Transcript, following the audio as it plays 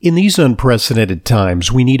In these unprecedented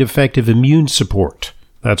times, we need effective immune support.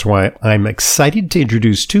 That's why I'm excited to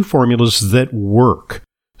introduce two formulas that work: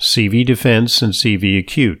 CV Defense and CV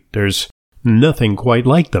Acute. There's nothing quite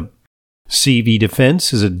like them. CV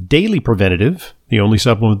Defense is a daily preventative. The only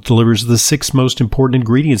supplement that delivers the 6 most important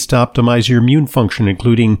ingredients to optimize your immune function,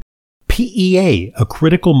 including PEA, a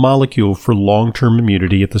critical molecule for long-term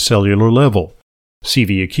immunity at the cellular level.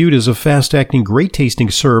 CV Acute is a fast-acting,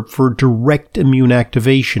 great-tasting syrup for direct immune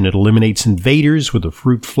activation. It eliminates invaders with the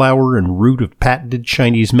fruit, flower, and root of patented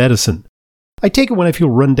Chinese medicine. I take it when I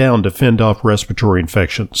feel run down to fend off respiratory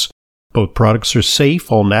infections. Both products are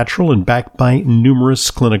safe, all natural, and backed by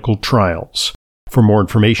numerous clinical trials. For more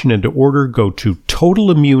information and to order, go to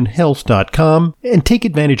totalimmunehealth.com and take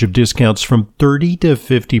advantage of discounts from 30 to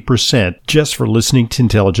 50% just for listening to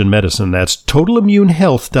Intelligent Medicine. That's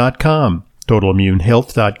totalimmunehealth.com.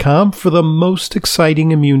 totalimmunehealth.com for the most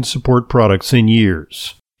exciting immune support products in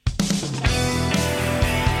years.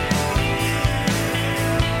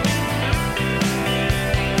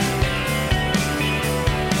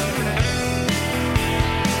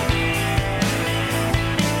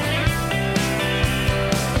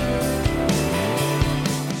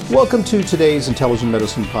 Welcome to today's Intelligent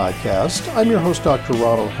Medicine Podcast. I'm your host, Dr.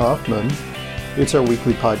 Ronald Hoffman. It's our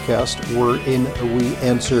weekly podcast wherein we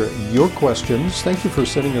answer your questions. Thank you for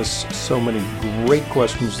sending us so many great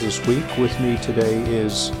questions this week. With me today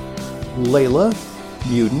is Leyla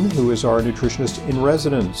Muden, who is our nutritionist in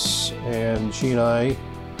residence. And she and I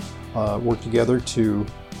work together to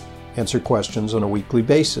answer questions on a weekly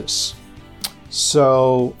basis.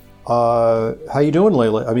 So, how you doing,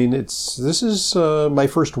 Leyla? I mean, this is my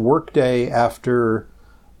first work day after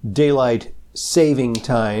daylight saving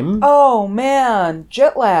time. Oh man,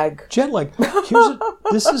 jet lag.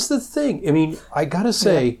 This is the thing. I mean, I gotta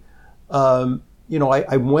say, I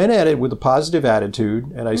went at it with a positive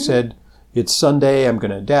attitude, and I said, it's Sunday, I'm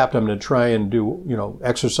going to adapt, I'm going to try and do,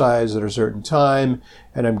 exercise at a certain time,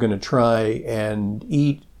 and I'm going to try and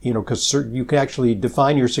eat, because you can actually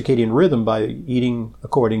define your circadian rhythm by eating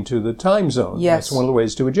according to the time zone. Yes. That's one of the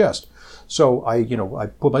ways to adjust. So I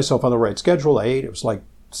put myself on the right schedule. I ate. It was like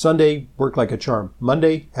Sunday worked like a charm.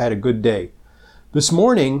 Monday, had a good day. This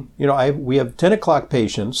morning, we have 10 o'clock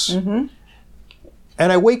patients, and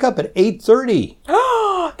I wake up at 8:30.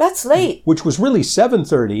 That's late. Which was really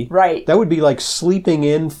 7:30. Right. That would be like sleeping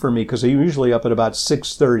in for me because I'm usually up at about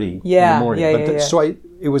 6:30 in the morning. So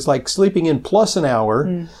it was like sleeping in plus an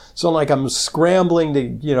hour. So like I'm scrambling to,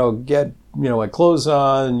 get, my clothes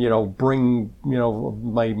on, bring,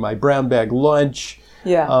 my brown bag lunch.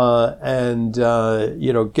 Yeah.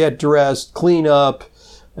 Get dressed, clean up.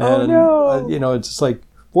 And, oh, no. it's just like,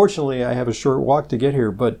 fortunately, I have a short walk to get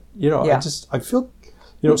here. But, I feel,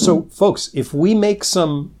 so folks, if we make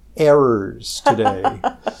some errors today,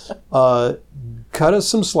 cut us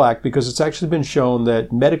some slack, because it's actually been shown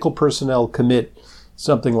that medical personnel commit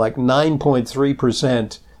something like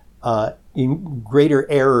 9.3% in greater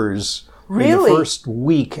errors in the first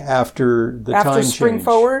week after the time change. After spring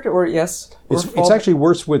forward, or yes? It's actually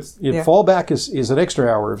worse with fallback is an extra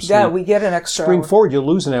hour of sleep. Yeah, we get an extra spring hour. Forward, you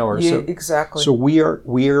lose an hour. Yeah, exactly. So we are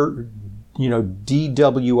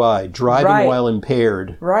DWI, driving while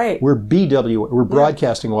impaired. Right. We're BWI, we're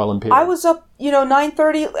broadcasting while impaired. I was up,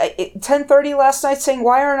 10:30 last night saying,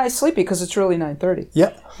 why aren't I sleepy? Because it's really 9:30.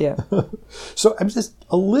 Yeah. Yeah. So I'm just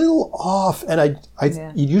a little off, and it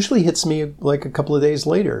usually hits me like a couple of days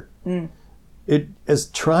later. It as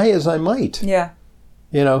try as I might. Yeah.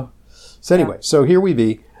 So anyway, so here we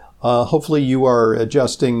be. Hopefully you are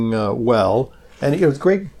adjusting well. And there's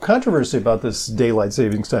great controversy about this daylight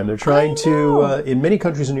savings time. They're trying to, in many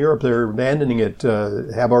countries in Europe, they're abandoning it,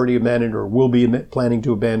 have already abandoned or will be planning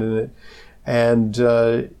to abandon it. And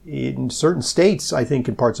in certain states, I think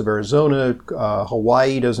in parts of Arizona,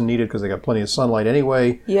 Hawaii doesn't need it because they got plenty of sunlight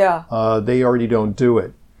anyway. Yeah. They already don't do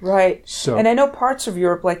it. Right. So, and I know parts of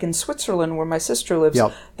Europe, like in Switzerland where my sister lives,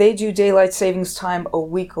 they do daylight savings time a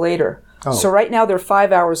week later. Oh. So right now they're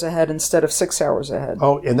 5 hours ahead instead of 6 hours ahead.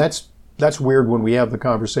 Oh, and that's weird when we have the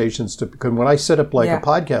conversations because when I set up a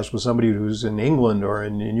podcast with somebody who's in England or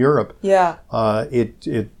in Europe,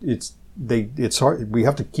 it's hard. We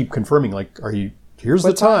have to keep confirming, like, here's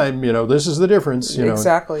the time, this is the difference,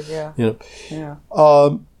 Exactly,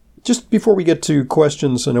 just before we get to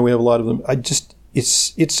questions, I know we have a lot of them.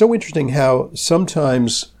 It's so interesting how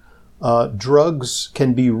sometimes drugs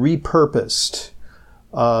can be repurposed.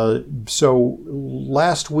 So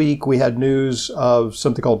last week we had news of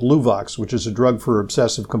something called Luvox, which is a drug for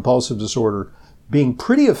obsessive compulsive disorder, being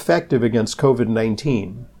pretty effective against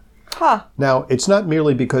COVID-19. Huh. Now, it's not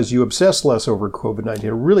merely because you obsess less over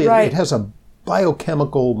COVID-19. Really, it has a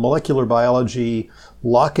biochemical, molecular biology,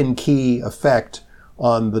 lock and key effect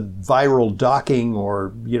on the viral docking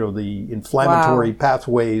or, the inflammatory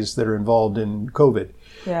pathways that are involved in COVID.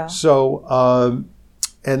 Yeah. So,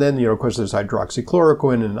 and then, of course, there's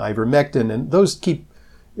hydroxychloroquine and ivermectin, and those keep,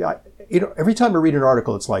 every time I read an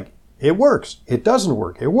article, it's like, it works, it doesn't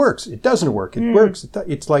work, it works, it doesn't work, it works.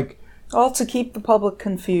 It's like... All to keep the public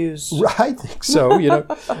confused. I think so,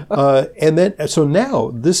 and then, so now,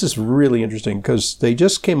 this is really interesting, because they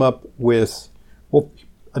just came up with,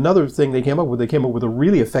 another thing they came up with a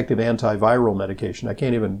really effective antiviral medication. I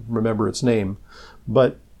can't even remember its name.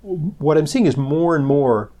 But what I'm seeing is more and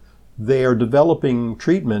more they are developing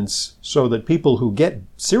treatments so that people who get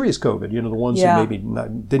serious COVID, the ones who maybe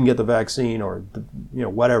didn't get the vaccine or,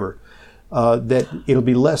 whatever, that it'll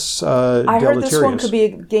be less deleterious. I heard this one could be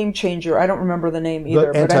a game changer. I don't remember the name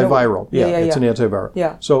either. Antiviral. It's an antiviral.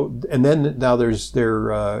 Yeah. So, and then now they're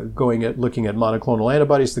looking at monoclonal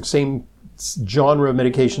antibodies, the same genre of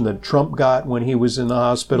medication that Trump got when he was in the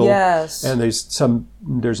hospital. Yes. And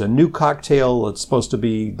there's a new cocktail that's supposed to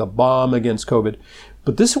be the bomb against COVID.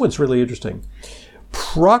 But this one's really interesting.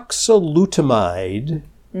 Proxalutamide.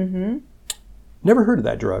 Mm-hmm. Never heard of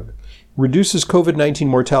that drug. Reduces COVID-19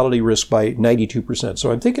 mortality risk by 92%.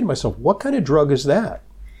 So I'm thinking to myself, what kind of drug is that?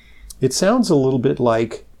 It sounds a little bit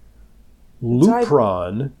like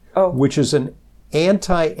Lupron, which is an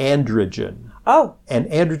anti-androgen. Oh. An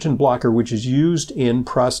androgen blocker, which is used in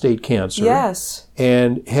prostate cancer. Yes.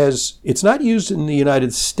 And it's not used in the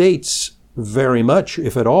United States very much,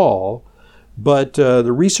 if at all, but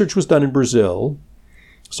the research was done in Brazil.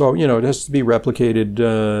 So, it has to be replicated,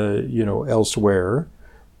 elsewhere.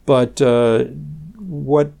 But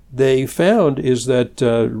what they found is that,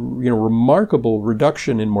 remarkable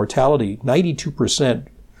reduction in mortality, 92%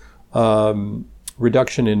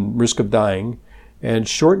 reduction in risk of dying, and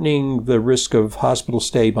shortening the risk of hospital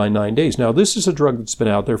stay by 9 days. Now, this is a drug that's been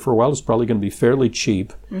out there for a while. It's probably going to be fairly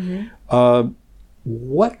cheap. Mm-hmm.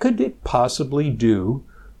 What could it possibly do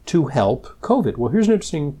to help COVID? Well, here's an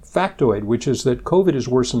interesting factoid, which is that COVID is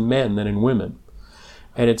worse in men than in women.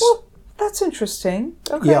 And it's... Well, that's interesting.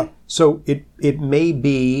 Okay. Yeah. So it may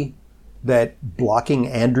be that blocking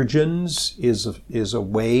androgens is a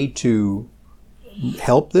way to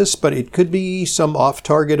help this, but it could be some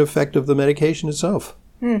off-target effect of the medication itself.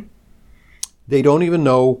 They don't even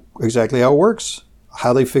know exactly how it works.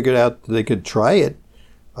 How they figured out that they could try it,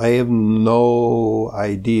 I have no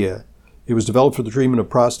idea. It was developed for the treatment of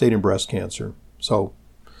prostate and breast cancer. So,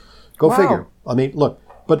 go figure. I mean, look,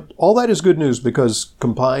 but all that is good news because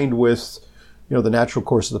combined with, the natural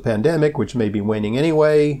course of the pandemic, which may be waning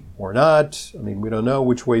anyway or not. I mean, we don't know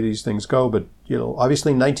which way these things go, but,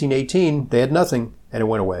 obviously in 1918, they had nothing and it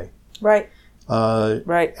went away. Right.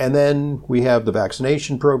 Right. And then we have the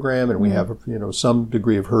vaccination program and we have, some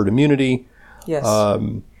degree of herd immunity. Yes.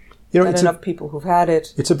 And it's enough people who've had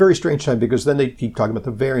it. It's a very strange time because then they keep talking about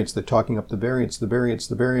the variants. They're talking up the variants.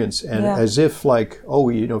 And as if like,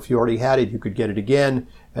 if you already had it, you could get it again.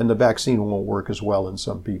 And the vaccine won't work as well in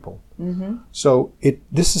some people. Mm-hmm. So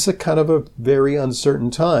this is a kind of a very uncertain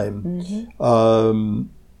time. Mm-hmm.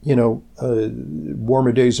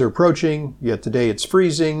 Warmer days are approaching, yet today it's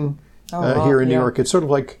freezing here in New York. It's sort of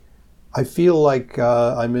like, I feel like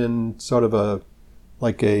I'm in sort of a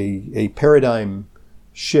paradigm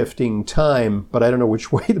shifting time, but I don't know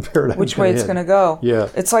which way the paradigm Which way it's going to go. Yeah.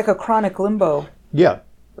 It's like a chronic limbo. Yeah.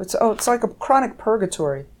 It's like a chronic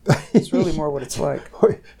purgatory. It's really more what it's like.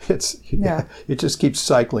 It just keeps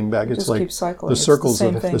cycling back. It's like keeps cycling. the circles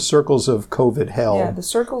of COVID hell. Yeah, the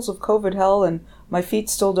circles of COVID hell, and my feet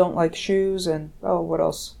still don't like shoes, and what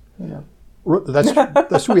else?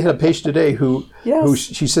 That's we had a patient today who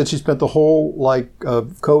she said she spent the whole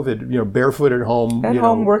COVID barefoot at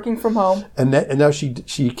home working from home, and now she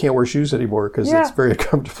can't wear shoes anymore because it's very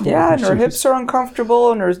uncomfortable. Yeah, and her hips are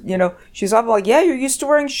uncomfortable, and her she's often like, you're used to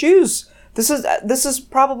wearing shoes. This is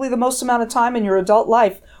probably the most amount of time in your adult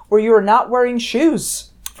life where you are not wearing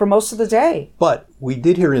shoes for most of the day. But we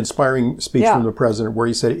did hear an inspiring speech from the president where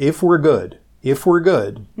he said, if we're good,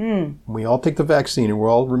 we all take the vaccine and we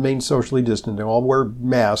all remain socially distant and all wear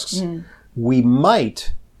masks, we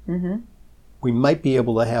might be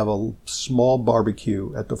able to have a small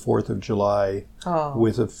barbecue at the 4th of July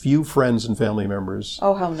with a few friends and family members.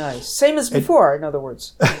 Oh, how nice. Same as before, in other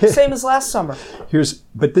words. Same as last summer.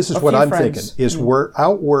 But this is what I'm thinking, is where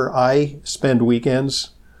I spend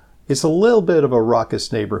weekends, it's a little bit of a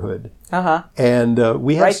raucous neighborhood. Uh-huh. And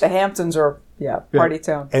we have... Right, the Hamptons are... Yeah, party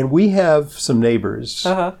town. And we have some neighbors,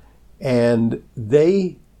 and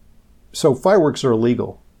so fireworks are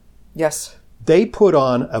illegal. Yes. They put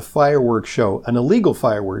on a fireworks show, an illegal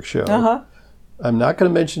fireworks show, I'm not going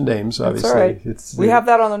to mention names, That's obviously. all right. We have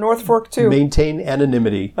that on the North Fork, too. Maintain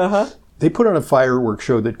anonymity. They put on a fireworks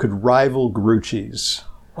show that could rival Grucci's.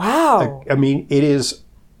 Wow. I mean, it is...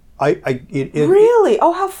 Really?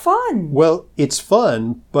 Oh, how fun. Well, it's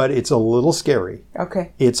fun, but it's a little scary.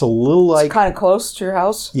 Okay. It's a little like... It's kind of close to your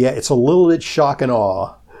house? Yeah, it's a little bit shock and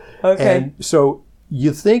awe. Okay. And so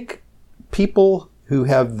you think people who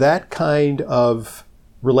have that kind of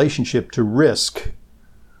relationship to risk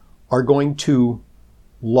are going to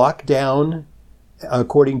lock down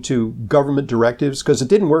according to government directives? Because it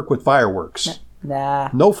didn't work with fireworks.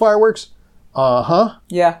 Nah. No fireworks? Uh-huh.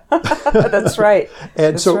 Yeah, that's right.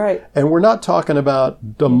 And that's so, right. And we're not talking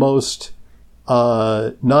about the most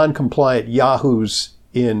non-compliant yahoos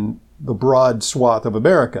in the broad swath of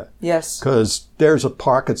America. Yes. Because there's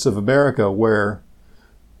pockets of America where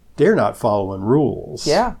they're not following rules.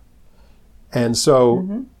 Yeah. And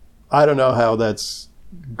so I don't know how that's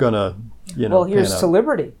going to, Well, here's to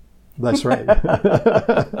liberty. That's right.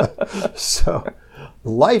 So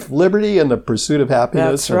life, liberty, and the pursuit of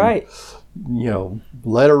happiness. That's right.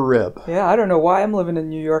 Let her rip. Yeah, I don't know why I'm living in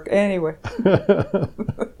New York. Anyway.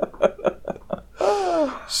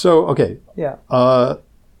 So, okay. Yeah.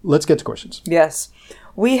 Let's get to questions. Yes.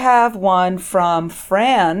 We have one from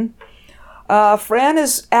Fran. Fran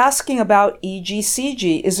is asking about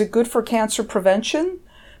EGCG. Is it good for cancer prevention?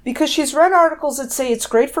 Because she's read articles that say it's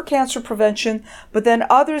great for cancer prevention, but then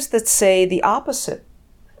others that say the opposite.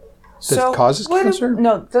 That causes cancer?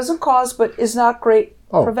 No, it doesn't cause, but is not great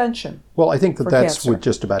prevention. Well, I think that's cancer. with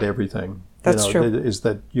just about everything. That's true. Is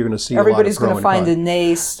that you're going to see Everybody's going to find a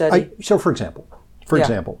NACE study. So, for example,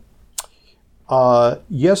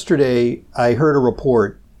 yesterday I heard a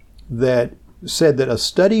report that said that a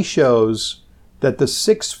study shows that the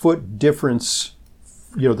 6 foot difference,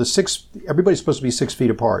 everybody's supposed to be 6 feet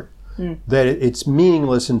apart, that it's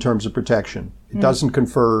meaningless in terms of protection. It doesn't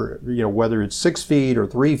confer, whether it's 6 feet or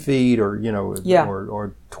 3 feet or,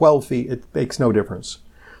 or 12 feet, it makes no difference.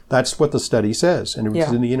 That's what the study says. And it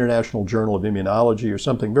was in the International Journal of Immunology or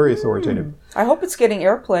something very authoritative. I hope it's getting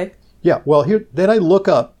airplay. Yeah, well, then I look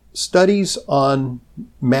up studies on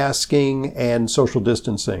masking and social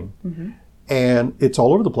distancing. And it's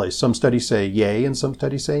all over the place. Some studies say yay and some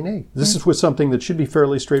studies say nay. This is with something that should be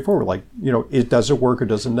fairly straightforward, like, does it work or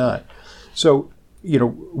does it not? So,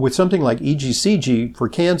 with something like EGCG for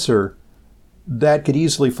cancer, that could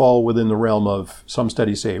easily fall within the realm of some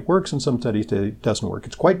studies say it works and some studies say it doesn't work.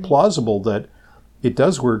 It's quite plausible that it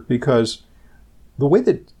does work because the way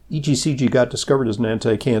that EGCG got discovered as an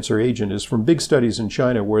anti-cancer agent is from big studies in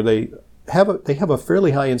China where they have a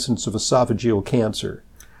fairly high incidence of esophageal cancer.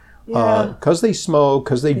 Because they smoke,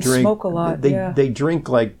 because they drink. Smoke a lot. They drink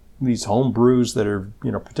like these home brews that are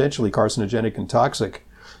potentially carcinogenic and toxic,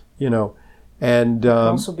 and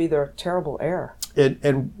also be their terrible air.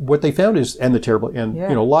 And what they found is, and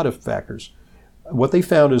a lot of factors. What they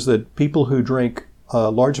found is that people who drink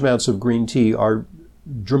large amounts of green tea are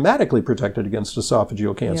dramatically protected against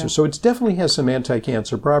esophageal cancer. So it definitely has some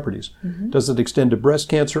anti-cancer properties. Does it extend to breast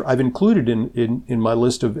cancer? I've included in my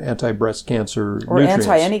list of anti-breast cancer or nutrients.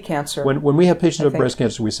 Anti-any cancer. When we have patients with breast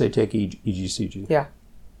cancer, we say take EGCG. Yeah.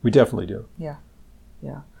 We definitely do. Yeah.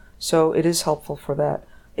 Yeah. So it is helpful for that.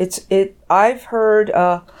 I've heard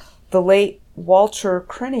the late Walter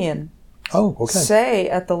Crinian say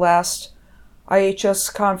at the last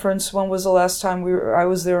IHS conference. When was the last time I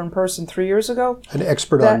was there in person? 3 years ago. An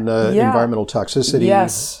expert on environmental toxicity.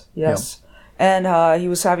 Yes. Yeah. And he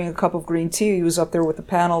was having a cup of green tea. He was up there with the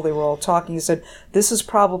panel. They were all talking. He said, "This is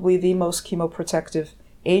probably the most chemoprotective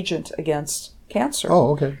agent against cancer."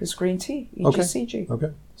 Oh, okay. Is green tea, EGCG.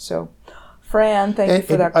 Okay. So, Fran, thank you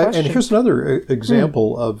for that question. And here's another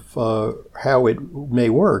example of how it may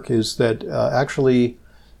work is that actually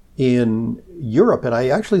in Europe, and I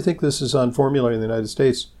actually think this is on formulary in the United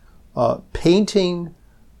States, painting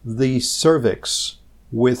the cervix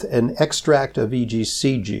with an extract of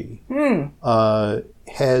EGCG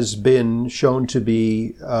has been shown to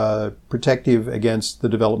be protective against the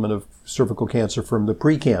development of cervical cancer from the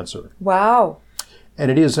pre-cancer. Wow.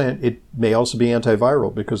 And it may also be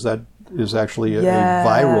antiviral because that is actually a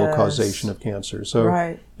viral causation of cancer.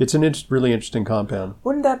 So it's an really interesting compound.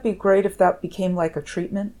 Wouldn't that be great if that became like a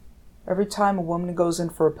treatment? Every time a woman goes in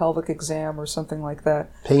for a pelvic exam or something like that.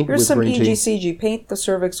 Here's some EGCG. Paint the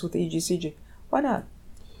cervix with EGCG. Why not?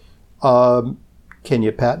 Can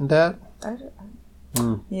you patent that?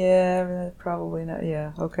 Yeah, probably not.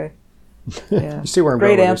 Yeah, okay. Yeah. You see where I'm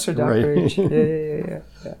going? Great answer, Dr. H. Yeah.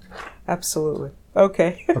 Absolutely.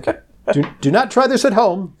 Okay. Okay. Do not try this at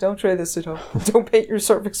home. Don't try this at home. Don't paint your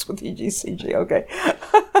cervix with EGCG. Okay.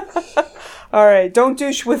 All right, don't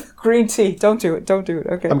douche with green tea. Don't do it. Don't do it.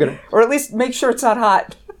 Okay. Or at least make sure it's not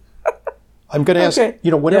hot. I'm going to ask,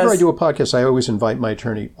 whenever Yes. I do a podcast, I always invite my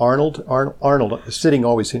attorney, Arnold is sitting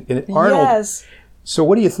always in it. Arnold. Yes. So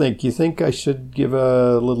what do you think? You think I should give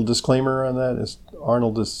a little disclaimer on that?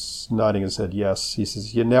 Arnold is nodding his head yes. He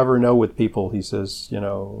says, you never know with people. He says,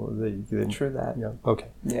 True that. Yeah. Okay.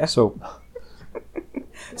 Yeah. So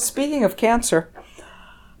Speaking of cancer,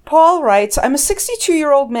 Paul writes, I'm a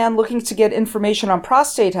 62-year-old man looking to get information on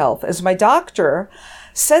prostate health, as my doctor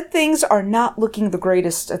said things are not looking the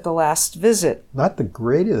greatest at the last visit. not the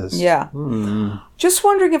greatest. Yeah. Just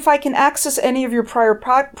wondering if I can access any of your prior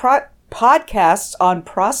podcasts on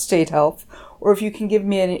prostate health, or if you can give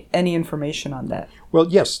me any information on that. Well,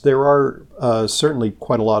 yes, there are certainly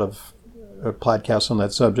quite a lot of podcasts on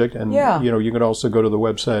that subject. And, you can also go to the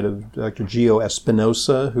website of Dr. Gio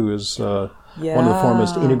Espinosa, who is one of the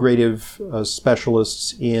foremost integrative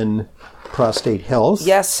specialists in prostate health.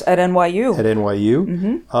 Yes, at NYU. At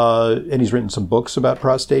NYU. And he's written some books about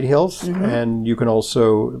prostate health. And you can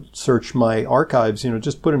also search my archives.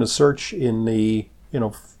 Just put in a search in the,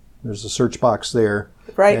 there's a search box there.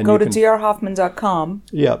 Right, go to drhoffman.com.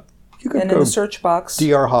 Yeah. You can and go in the search box,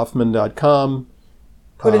 drhoffman.com.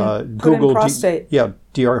 Put in prostate.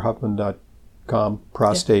 drhoffman.com,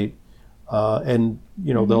 prostate. And,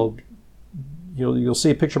 you'll see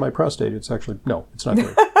a picture of my prostate. It's actually, no, it's not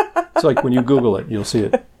there. It's like when you Google it, you'll see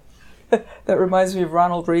it. That reminds me of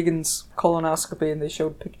Ronald Reagan's colonoscopy, and they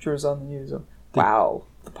showed pictures on the news of, wow,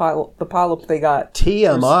 the polyp they got.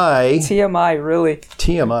 TMI. TMI, really.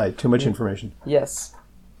 TMI, too much information. Yes.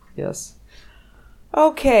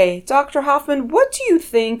 Okay, Dr. Hoffman, what do you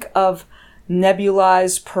think of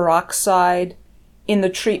nebulized peroxide in the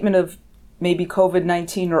treatment of maybe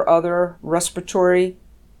COVID-19 or other respiratory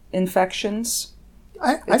infections?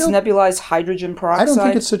 It's nebulized hydrogen peroxide. I don't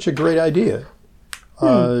think it's such a great idea.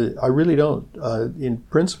 I really don't. In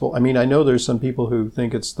principle, I know there's some people who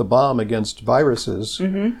think it's the bomb against viruses,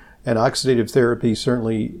 and oxidative therapy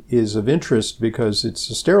certainly is of interest because it's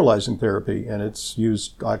a sterilizing therapy, and it's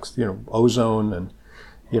used, ozone, and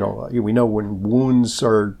we know when wounds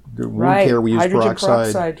are wound care, we use hydrogen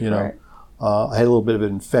peroxide. Right. I had a little bit of an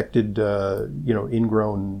infected,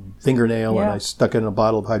 ingrown fingernail, and I stuck it in a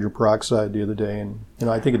bottle of hydroperoxide the other day, and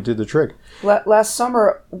I think it did the trick. Last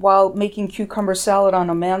summer, while making cucumber salad on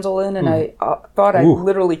a mandolin, and I thought I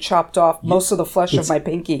literally chopped off most of the flesh of my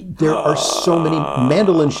pinky. There are so many.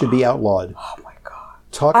 Mandolins should be outlawed. Oh my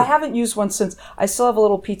God! I haven't used one since. I still have a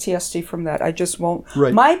little PTSD from that. I just won't.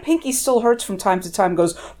 Right. My pinky still hurts from time to time.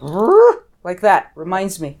 Goes like that.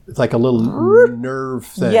 Reminds me. It's like a little nerve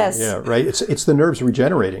thing. Yes. Yeah, right? It's the nerves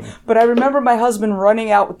regenerating. But I remember my husband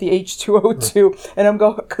running out with the H2O2, and I'm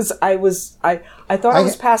going, because I thought I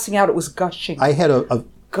was passing out. It was gushing. I had a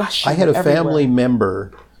family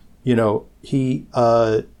member, he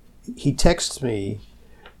texts me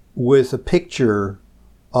with a picture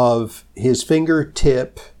of his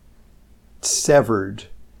fingertip severed,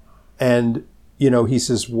 and he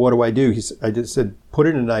says, "What do I do?" I just said, "Put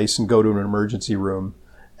it in ice and go to an emergency room,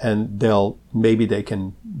 and maybe they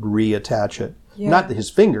can reattach it." Yeah. Not his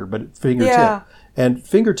finger, but fingertip. Yeah. And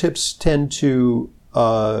fingertips tend to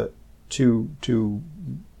they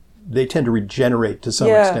tend to regenerate to some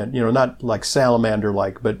extent. Not like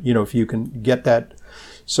salamander-like, but if you can get that.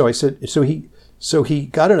 So I said, so he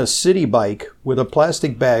got on a city bike with a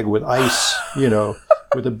plastic bag with ice,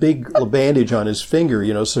 with a big bandage on his finger,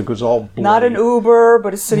 so it was all bloody. Not an Uber,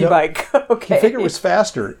 but a city bike. Okay. He figured it was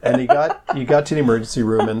faster, and he got to the emergency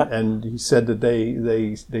room, and he said that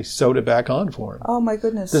they sewed it back on for him. Oh my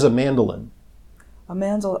goodness! There's a mandolin. A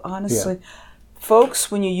mandolin, honestly, folks.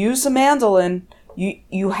 When you use a mandolin,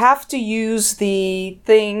 you have to use the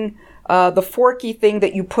thing. The forky thing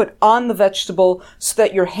that you put on the vegetable so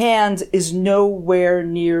that your hand is nowhere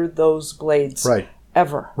near those blades. Right.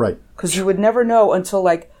 Ever. Right. Because you would never know until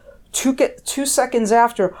like 2 seconds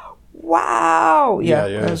after. Wow. Yeah.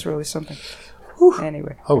 That was really something. Whew.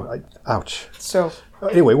 Anyway. Ouch. So.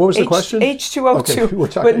 Anyway, what was the question? H2O2.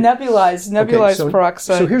 Okay, but nebulized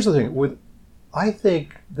peroxide. So here's the thing. I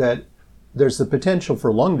think that there's the potential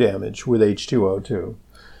for lung damage with H2O2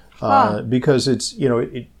 because it's,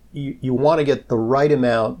 you want to get the right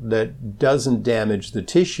amount that doesn't damage the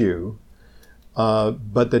tissue,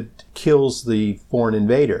 but that kills the foreign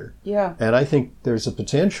invader. Yeah. And I think there's a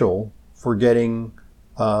potential for getting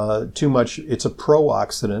too much. It's a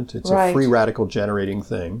pro-oxidant. It's a free radical generating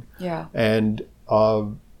thing. Yeah. And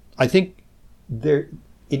I think it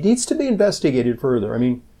needs to be investigated further. I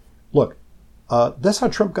mean, look, that's how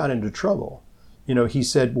Trump got into trouble. he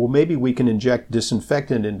said, well, maybe we can inject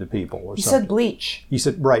disinfectant into people or He something. said bleach. He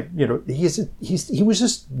said, right, he was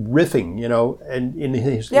just riffing, and in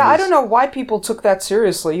his... Yeah, I don't know why people took that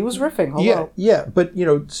seriously. He was riffing. Hello. Yeah, but,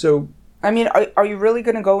 so... I mean, are you really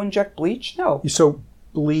going to go inject bleach? No. So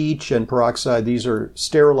bleach and peroxide, these are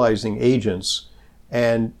sterilizing agents,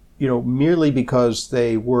 and, merely because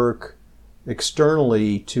they work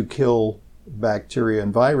externally to kill bacteria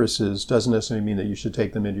and viruses doesn't necessarily mean that you should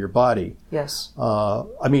take them into your body. Yes.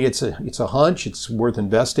 I mean, it's a hunch. It's worth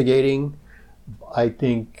investigating. I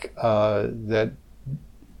think that,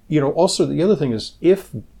 also the other thing is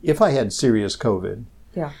if I had serious COVID,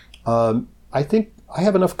 yeah, I think I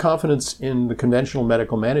have enough confidence in the conventional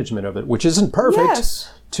medical management of it, which isn't perfect,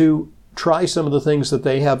 yes, to try some of the things that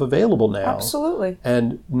they have available now. Absolutely.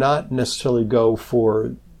 And not necessarily go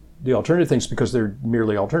for the alternative things because they're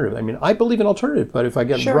merely alternative. I mean, I believe in alternative, but if I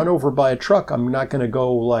get run over by a truck, I'm not going to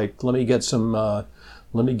go like, let me get some arnica.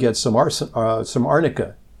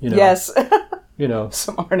 Yes.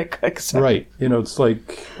 Some arnica. Exactly. Right. It's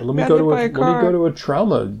like let me go to a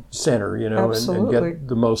trauma center. And get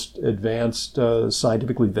the most advanced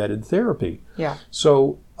scientifically vetted therapy. Yeah.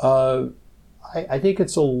 So I think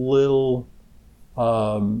it's a little.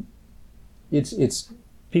 It's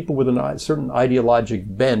people with a certain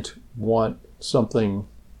ideologic bent want something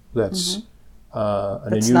that's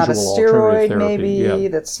an unusual not a steroid, alternative therapy. Maybe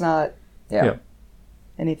that's not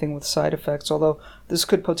anything with side effects. Although this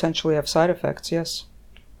could potentially have side effects. Yes.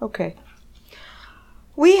 Okay.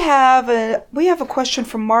 We have a question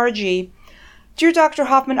from Margie. Dear Dr.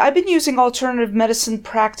 Hoffman, I've been using alternative medicine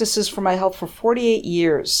practices for my health for 48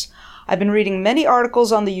 years. I've been reading many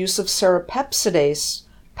articles on the use of serapeptase.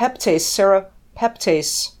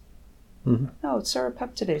 Mm-hmm. No, it's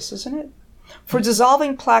serapeptidase, isn't it? For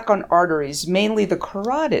dissolving plaque on arteries, mainly the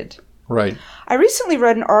carotid. Right. I recently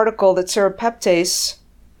read an article that serapeptase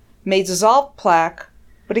may dissolve plaque,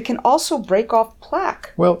 but it can also break off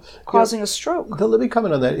plaque, causing a stroke. Let me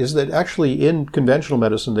comment on that, is that actually in conventional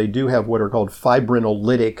medicine, they do have what are called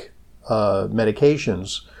fibrinolytic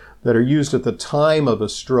medications that are used at the time of a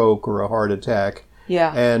stroke or a heart attack.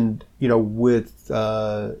 Yeah. And, with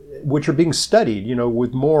which are being studied,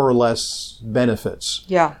 with more or less benefits.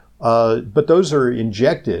 Yeah. But those are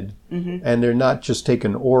injected, mm-hmm. and they're not just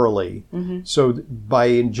taken orally. Mm-hmm. So by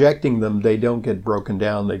injecting them, they don't get broken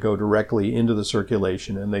down. They go directly into the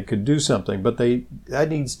circulation, and they could do something. But that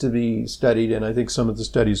needs to be studied, and I think some of the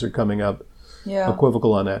studies are coming up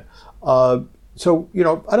equivocal on that. So,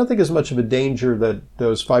 I don't think there's much of a danger that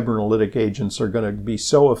those fibrinolytic agents are going to be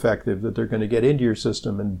so effective that they're going to get into your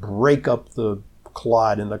system and break up the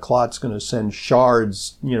clot, and the clot's going to send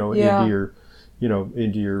shards, into your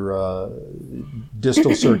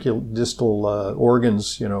distal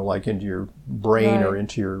organs, like into your brain or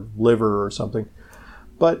into your liver or something.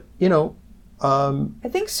 But, I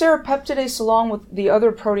think serapeptidase, along with the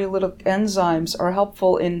other proteolytic enzymes, are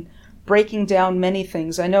helpful in breaking down many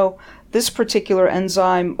things. I know this particular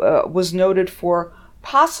enzyme was noted for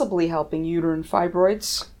possibly helping uterine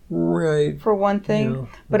fibroids. Right. For one thing.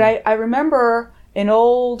 But I remember an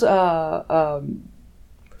old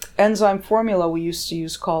enzyme formula we used to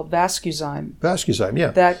use called Vascuzyme. Vascuzyme,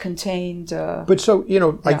 yeah. That contained... but so,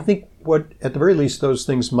 I think at the very least, those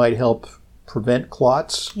things might help prevent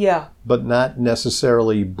clots. Yeah. But not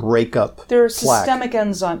necessarily break up They're plaque. Systemic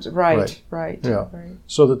enzymes. Right. Yeah. Right.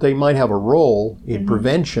 So that they might have a role in mm-hmm.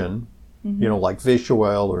 prevention, mm-hmm. Like fish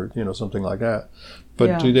oil or, something like that.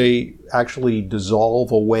 But do they actually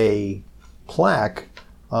dissolve away plaque?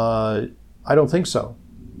 I don't think so.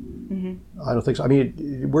 Mm-hmm. I don't think so. I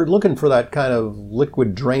mean, we're looking for that kind of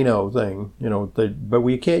liquid Drano thing, but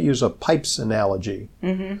we can't use a pipes analogy.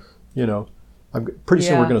 Mm-hmm. I'm pretty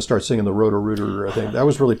soon we're going to start singing the Roto-Rooter thing. That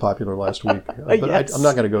was really popular last week. But yes. I'm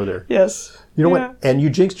not going to go there. Yes. You know what? And you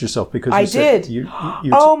jinxed yourself because I said, did.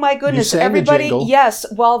 Oh my goodness! You sang Everybody, the jingle. yes.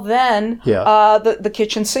 Well, then the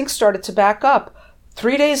kitchen sink started to back up.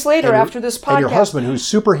 3 days later, after this podcast, and your husband, who's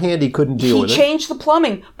super handy, couldn't deal with it. He changed the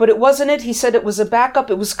plumbing, but it wasn't it. He said it was a backup.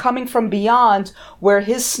 It was coming from beyond where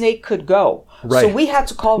his snake could go. Right. So we had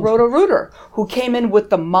to call Roto-Rooter, who came in with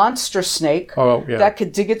the monster snake that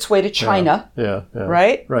could dig its way to China. Yeah.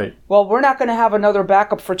 Right? Right. Well, we're not going to have another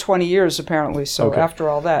backup for 20 years, apparently, so after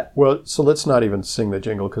all that. Well, so let's not even sing the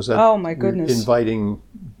jingle, because that... Oh, my goodness. Inviting...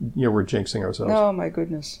 we're jinxing ourselves. Oh, my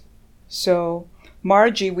goodness. So...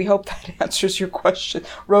 Margie, we hope that answers your question.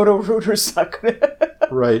 Roto-Rooter's not going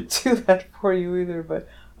to do that for you either, but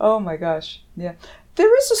oh my gosh. Yeah.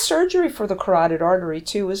 There is a surgery for the carotid artery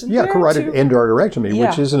too, isn't there? Yeah, carotid endarterectomy,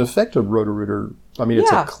 which is an effective Roto-Rooter. I mean,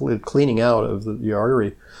 it's a cleaning out of the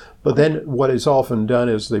artery. But then what is often done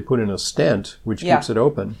is they put in a stent, which keeps it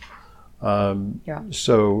open.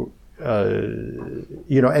 So, and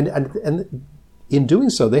in doing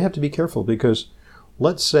so, they have to be careful because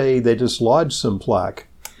let's say they dislodge some plaque,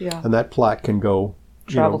 and that plaque can go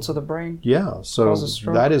travel to the brain. Yeah, so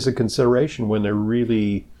that is a consideration when they're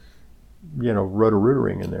really,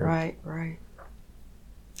 roto-rootering in there. Right.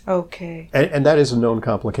 Okay. And that is a known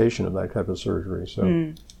complication of that type of surgery,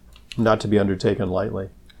 so not to be undertaken lightly.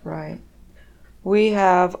 Right. We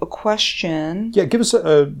have a question. Yeah, give us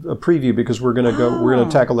a preview because we're going to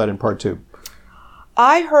tackle that in part 2.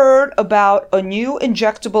 I heard about a new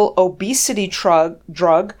injectable obesity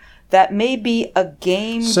drug that may be a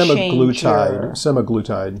game changer.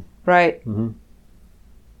 Semaglutide. Right. Mm-hmm.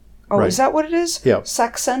 Oh, right. Is that what it is? Yeah.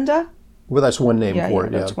 Saxenda? Well, that's one name for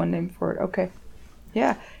it. That's one name for it. Okay.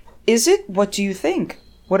 Yeah. Is it? What do you think?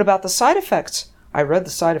 What about the side effects? I read the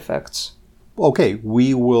side effects. Okay,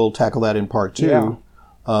 we will tackle that in part 2. Yeah.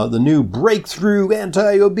 The new breakthrough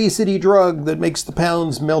anti-obesity drug that makes the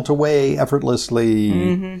pounds melt away effortlessly.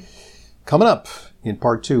 Mm-hmm. Coming up in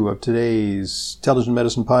part 2 of today's Intelligent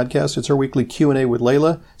Medicine Podcast. It's our weekly Q&A with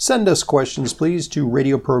Leyla. Send us questions, please, to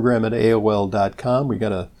radioprogram@aol.com. We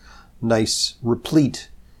got a nice, replete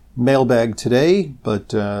mailbag today,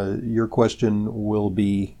 but your question will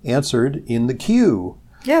be answered in the queue.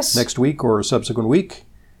 Yes. Next week or a subsequent week.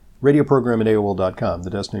 Radioprogram@aol.com,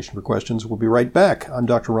 the destination for questions. We'll be right back. I'm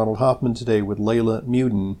Dr. Ronald Hoffman today with Leyla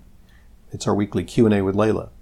Muden. It's our weekly Q&A with Leyla.